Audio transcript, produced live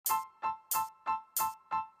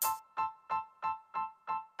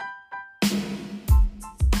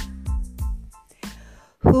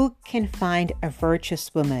Who can find a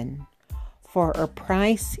virtuous woman? For her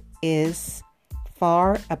price is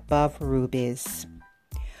far above rubies.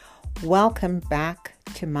 Welcome back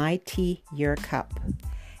to My Tea, Your Cup,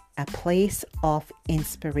 a place of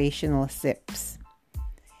inspirational sips.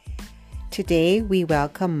 Today we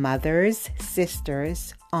welcome mothers,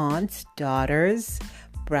 sisters, aunts, daughters,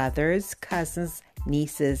 brothers, cousins,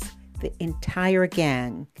 nieces, the entire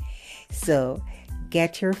gang. So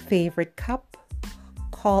get your favorite cup,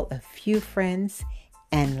 call a few friends,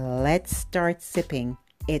 and let's start sipping.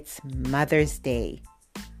 It's Mother's Day.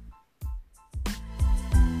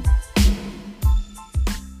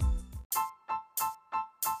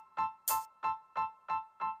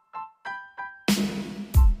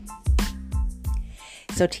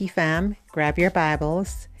 So Tea Fam, grab your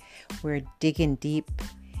Bibles. We're digging deep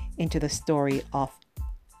into the story of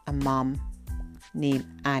a mom named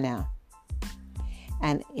Anna.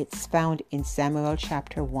 And it's found in Samuel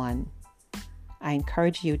chapter 1. I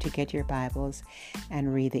encourage you to get your Bibles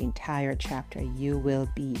and read the entire chapter. You will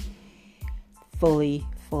be fully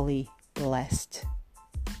blessed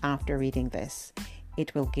after reading this.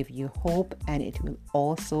 It will give you hope and it will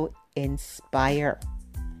also inspire.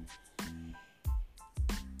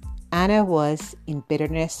 Anna was in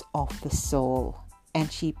bitterness of the soul,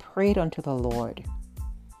 and she prayed unto the Lord.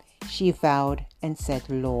 She vowed and said,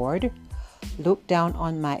 Lord, look down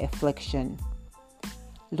on my affliction.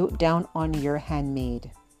 Look down on your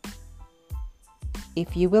handmaid.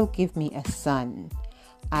 If you will give me a son,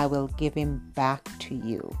 I will give him back to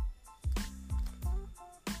you.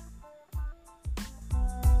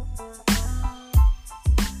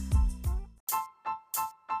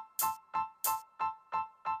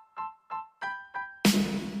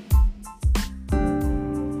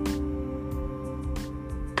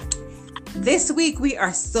 This week we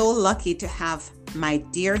are so lucky to have my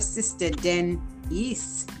dear sister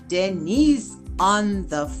Denise on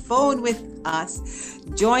the phone with us,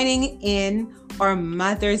 joining in our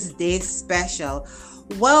Mother's Day special.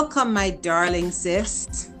 Welcome, my darling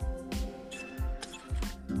sis.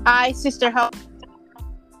 Hi, sister. How?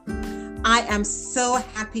 I am so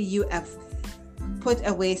happy you have put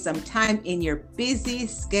away some time in your busy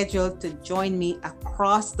schedule to join me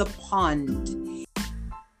across the pond.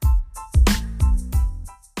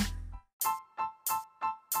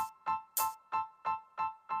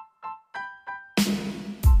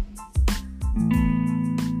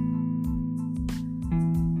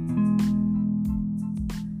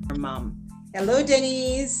 Mom. Hello,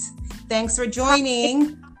 Denise. Thanks for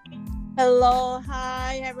joining. Hello.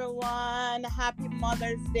 Hi, everyone. Happy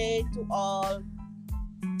Mother's Day to all.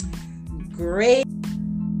 Great.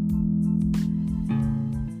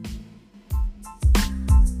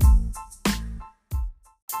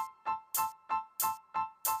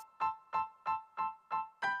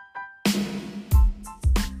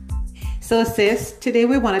 So, sis, today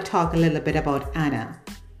we want to talk a little bit about Anna.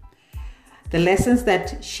 The lessons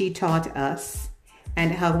that she taught us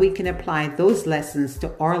and how we can apply those lessons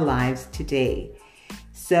to our lives today.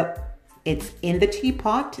 So it's in the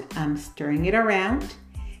teapot. I'm stirring it around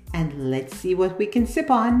and let's see what we can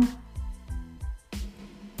sip on.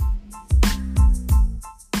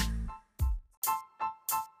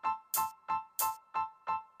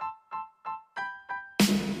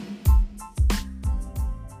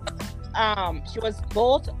 She was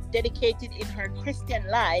both dedicated in her Christian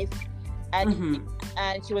life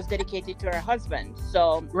and she was dedicated to her husband.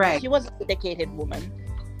 So right. She was a dedicated woman.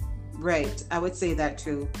 Right. I would say that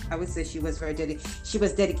too. I would say she was very dedicated. She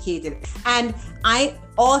was dedicated. And I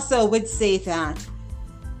also would say that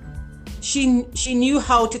she knew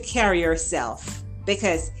how to carry herself,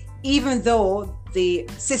 because even though the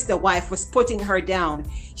sister wife was putting her down,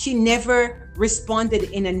 she never responded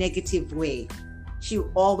in a negative way. She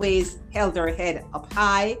always held her head up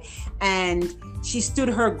high and she stood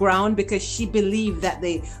her ground because she believed that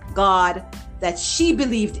the God that she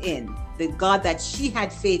believed in, the God that she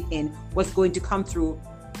had faith in, was going to come through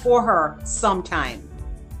for her sometime.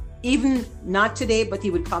 Even not today, but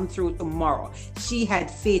he would come through tomorrow. She had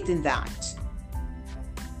faith in that.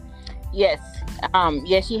 Yes.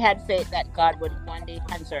 Yes, she had faith that God would one day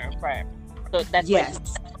answer her prayer. So that's yes.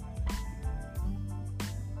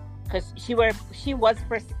 Because she was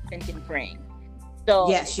persistent in praying. So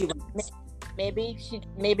yes, she was.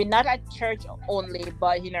 Maybe not at church only,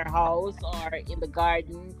 but in her house or in the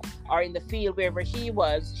garden or in the field, wherever she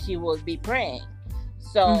would be praying.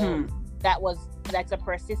 So that's a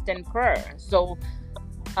persistent prayer. So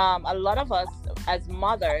a lot of us as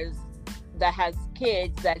mothers that has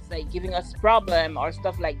kids that's like giving us problem or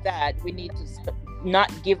stuff like that, we need to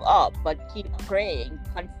not give up but keep praying,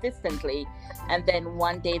 consistently, and then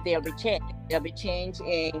one day they'll be changed. They'll be changed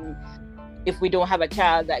in, if we don't have a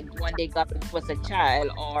child, that one day God will give us a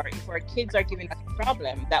child, or if our kids are giving us a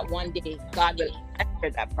problem, that one day God will answer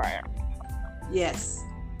that prayer. Yes.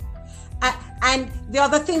 And the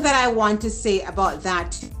other thing that I want to say about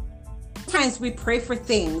that, sometimes we pray for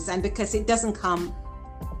things, and because it doesn't come,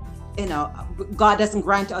 God doesn't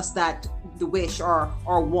grant us that the wish or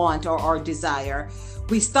want or desire,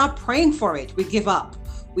 we stop praying for it. We give up.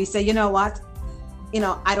 We say, you know what?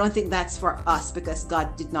 I don't think that's for us because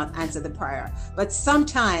God did not answer the prayer. But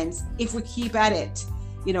sometimes if we keep at it,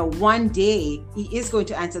 one day he is going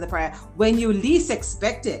to answer the prayer when you least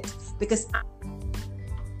expect it, because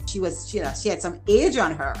she had some age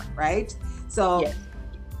on her, right? So Yes.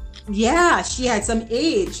 yeah, she had some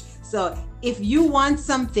age. So if you want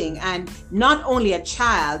something, and not only a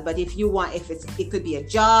child, but if it could be a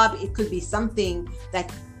job, it could be something that,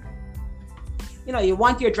 you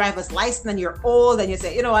want your driver's license and you're old and you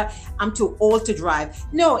say, you know what, I'm too old to drive.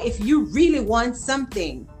 No, if you really want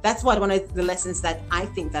something, that's one of the lessons that I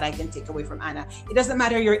think that I can take away from Anna. It doesn't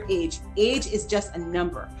matter your age. Age is just a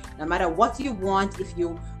number. No matter what you want, if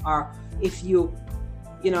you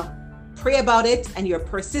pray about it and you're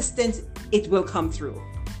persistent, it will come through.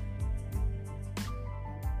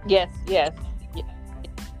 Yes.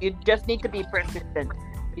 You just need to be persistent.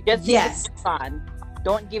 You just need Yes. to keep on.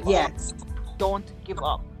 Don't give up. Yes. Don't give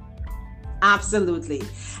up. Absolutely.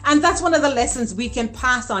 And that's one of the lessons we can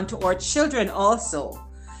pass on to our children also.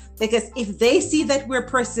 Because if they see that we're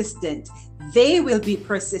persistent, they will be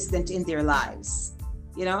persistent in their lives,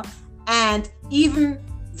 and even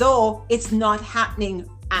though it's not happening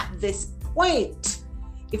at this point,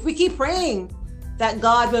 if we keep praying that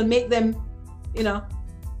God will make them,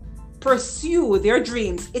 pursue their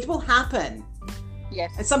dreams, it will happen.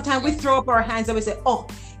 Yes. And sometimes we throw up our hands and we say, oh,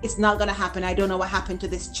 it's not going to happen. I don't know what happened to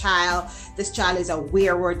this child. This child is a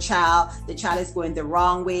wayward child. The child is going the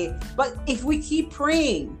wrong way. But if we keep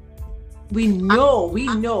praying, we know.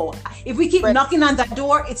 If we keep knocking on that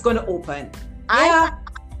door, it's going to open. I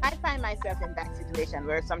find myself in that situation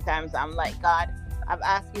where sometimes I'm like, God, I've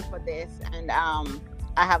asked you for this, and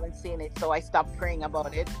I haven't seen it, so I stop praying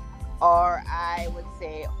about it. Or I would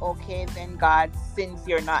say, okay, then God, since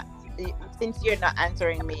you're not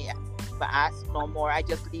answering me, but ask no more, I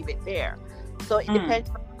just leave it there. So it depends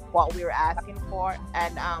on what we're asking for.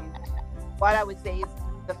 And what I would say is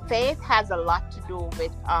the faith has a lot to do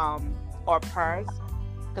with our prayers,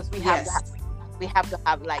 because we have to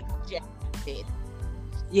have like genuine faith.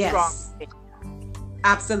 Yes. Strong faith.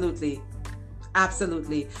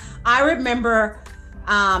 Absolutely. I remember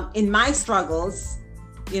in my struggles,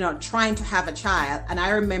 trying to have a child, and I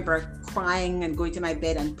remember crying and going to my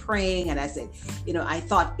bed and praying, and I said, I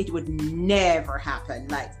thought it would never happen.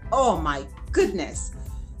 Like, oh my goodness.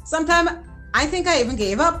 Sometimes I think I even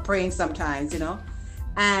gave up praying sometimes,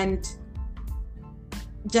 and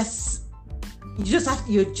you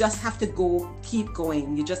just have to keep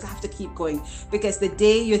going. You just have to keep going, because the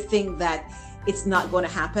day you think that it's not going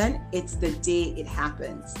to happen, it's the day it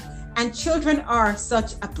happens. And children are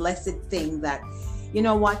such a blessed thing that, you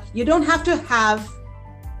know what, you don't have to have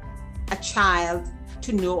a child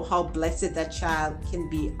to know how blessed that child can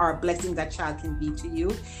be, or blessing that child can be to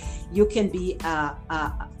you. You can be a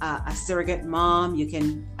surrogate mom, you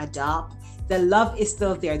can adopt. The love is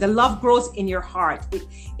still there. The love grows in your heart.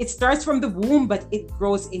 It starts from the womb, but it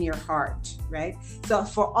grows in your heart, right? So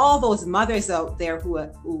for all those mothers out there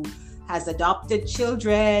who has adopted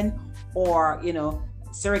children, or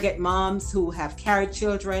surrogate moms who have carried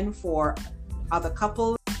children for other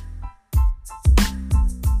couples,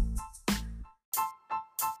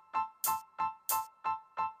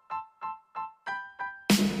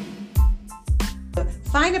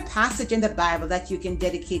 find a passage in the Bible that you can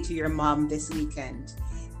dedicate to your mom this weekend.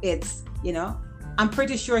 It's, I'm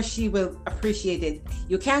pretty sure she will appreciate it.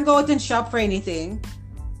 You can't go out and shop for anything.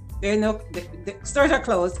 The stores are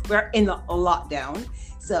closed. We're in a lockdown.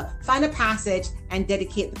 So find a passage and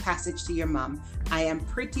dedicate the passage to your mom. I am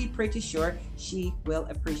pretty sure she will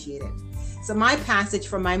appreciate it. So my passage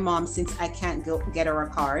for my mom, since I can't go get her a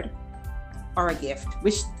card or a gift,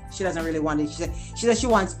 which she doesn't really want it. She says she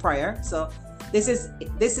wants prayer. So this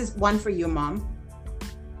is one for you, Mom.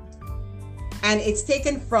 And it's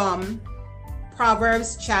taken from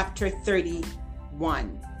Proverbs chapter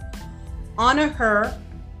 31. Honor her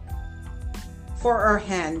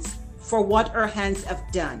for what her hands have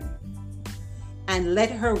done, and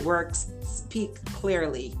let her works speak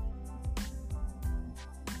clearly.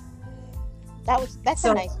 That's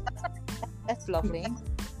lovely.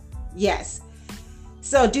 Yes.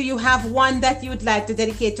 So do you have one that you'd like to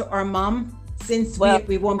dedicate to our mom, since Well,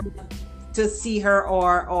 we won't be able to see her or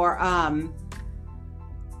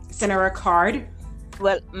send her a card.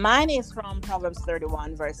 well, mine is from Proverbs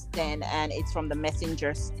 31, verse 10, and it's from the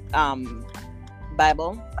Messenger's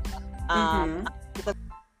Bible. Mm-hmm. Because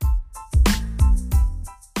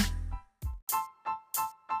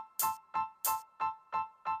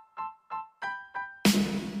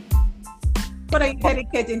What are you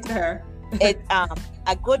dedicating to her? it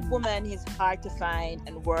a good woman is hard to find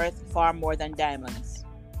and worth far more than diamonds.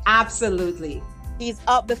 Absolutely. She's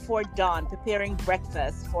up before dawn preparing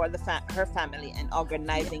breakfast for her family and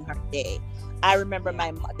organizing her day. I remember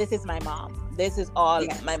this is my mom. This is all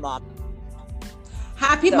Yes. my mom.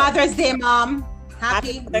 Happy So, Mother's Day, Mom.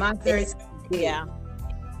 happy Happy Mother's Mother's Day. Yeah.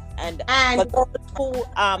 And And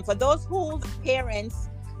for those whose parents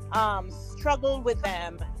struggle with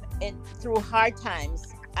them through hard times,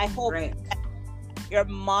 I hope right. your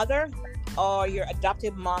mother or your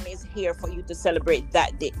adoptive mom is here for you to celebrate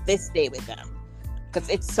this day with them, because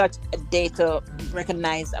it's such a day to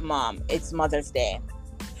recognize a mom. It's Mother's Day.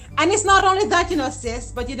 And it's not only that,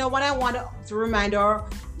 sis, but what I want to remind our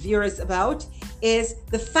viewers about is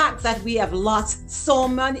the fact that we have lost so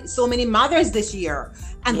many mothers this year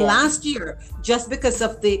and last year, just because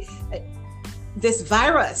of this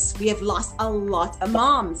virus. We have lost a lot of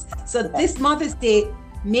moms. So this Mother's Day,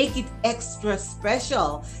 make it extra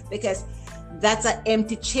special, because that's an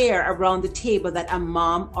empty chair around the table that a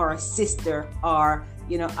mom or a sister or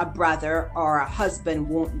a brother or a husband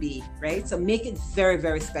won't be, right? So make it very,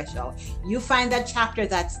 very special. You find that chapter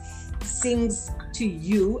that sings to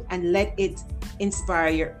you and let it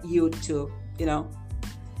inspire you to,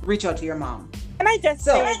 reach out to your mom. Can I just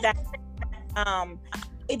say that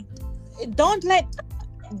don't let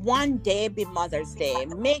one day be Mother's Day.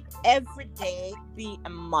 Make every day be a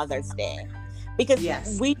Mother's Day, because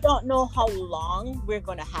we don't know how long we're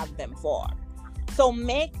going to have them for. So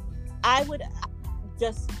I would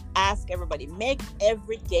just ask everybody, make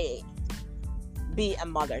every day be a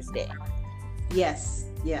Mother's Day. Yes,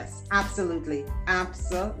 absolutely.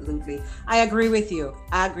 I agree with you.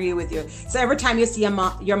 So every time you see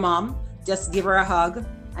your mom, just give her a hug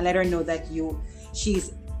and let her know that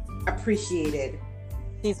she's appreciated.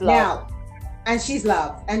 She's loved. Now, and she's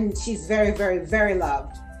loved, and she's very, very, very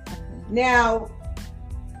loved. Now,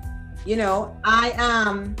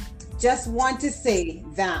 I just want to say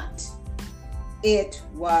that it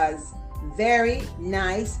was very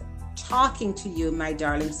nice talking to you, my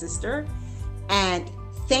darling sister, and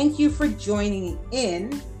thank you for joining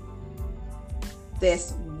in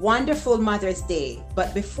this wonderful Mother's Day.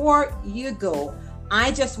 But before you go,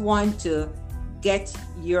 I just want to get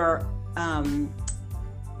your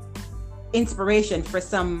inspiration for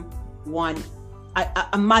someone,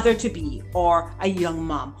 a mother to be or a young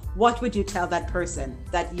mom. What would you tell that person,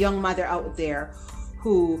 that young mother out there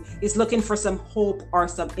who is looking for some hope or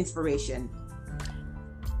some inspiration?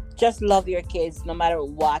 Just love your kids no matter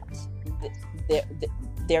what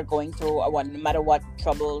they're going through, or no matter what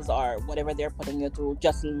troubles or whatever they're putting you through.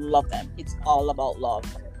 Just love them. It's all about love.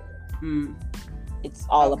 It's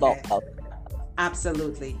all about love.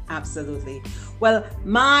 Absolutely. Well,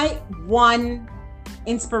 my one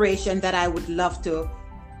inspiration that I would love to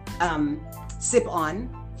sip on,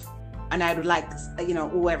 and I would like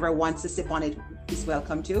whoever wants to sip on it is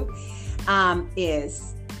welcome to,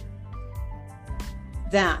 is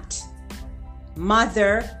that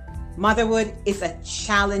motherhood is a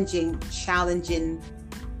challenging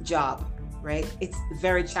job, right? It's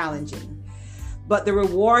very challenging, but the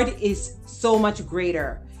reward is so much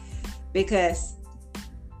greater, because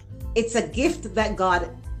it's a gift that God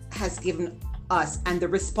has given us, and the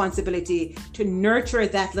responsibility to nurture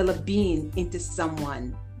that little being into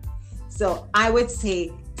someone. So I would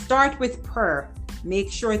say, start with prayer.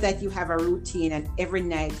 Make sure that you have a routine, and every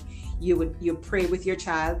night you pray with your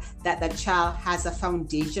child, that the child has a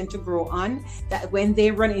foundation to grow on, that when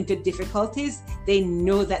they run into difficulties, they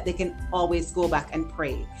know that they can always go back and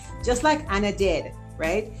pray. Just like Anna did,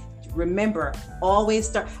 right? Remember, always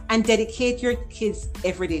start and dedicate your kids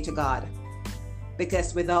every day to God,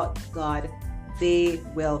 because without God, they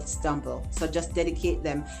will stumble. So just dedicate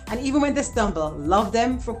them. And even when they stumble, love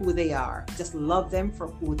them for who they are. Just love them for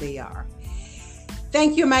who they are.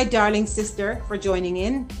 Thank you, my darling sister, for joining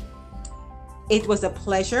in. It was a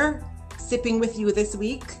pleasure sipping with you this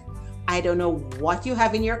week. I don't know what you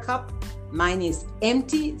have in your cup. Mine is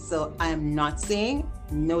empty, so I am not saying,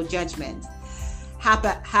 no judgment. Have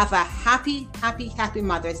a happy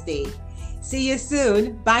Mother's Day. See you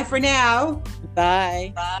soon. Bye for now.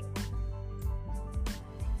 Bye.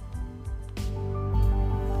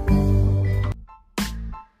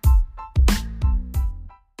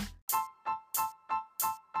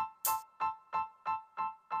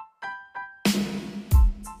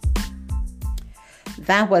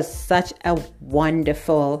 That was such a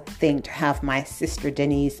wonderful thing to have my sister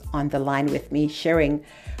Denise on the line with me, sharing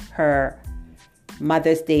her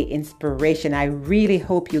Mother's Day inspiration. I really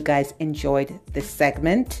hope you guys enjoyed this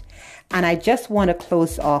segment. And I just want to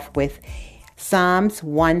close off with Psalms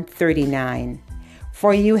 139.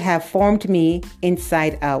 For you have formed me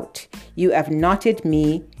inside out. You have knotted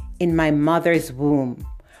me in my mother's womb,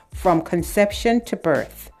 from conception to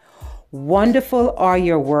birth. Wonderful are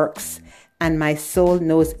your works, and my soul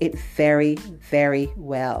knows it very, very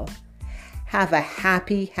well. Have a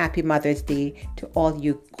happy, happy Mother's Day to all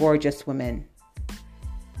you gorgeous women.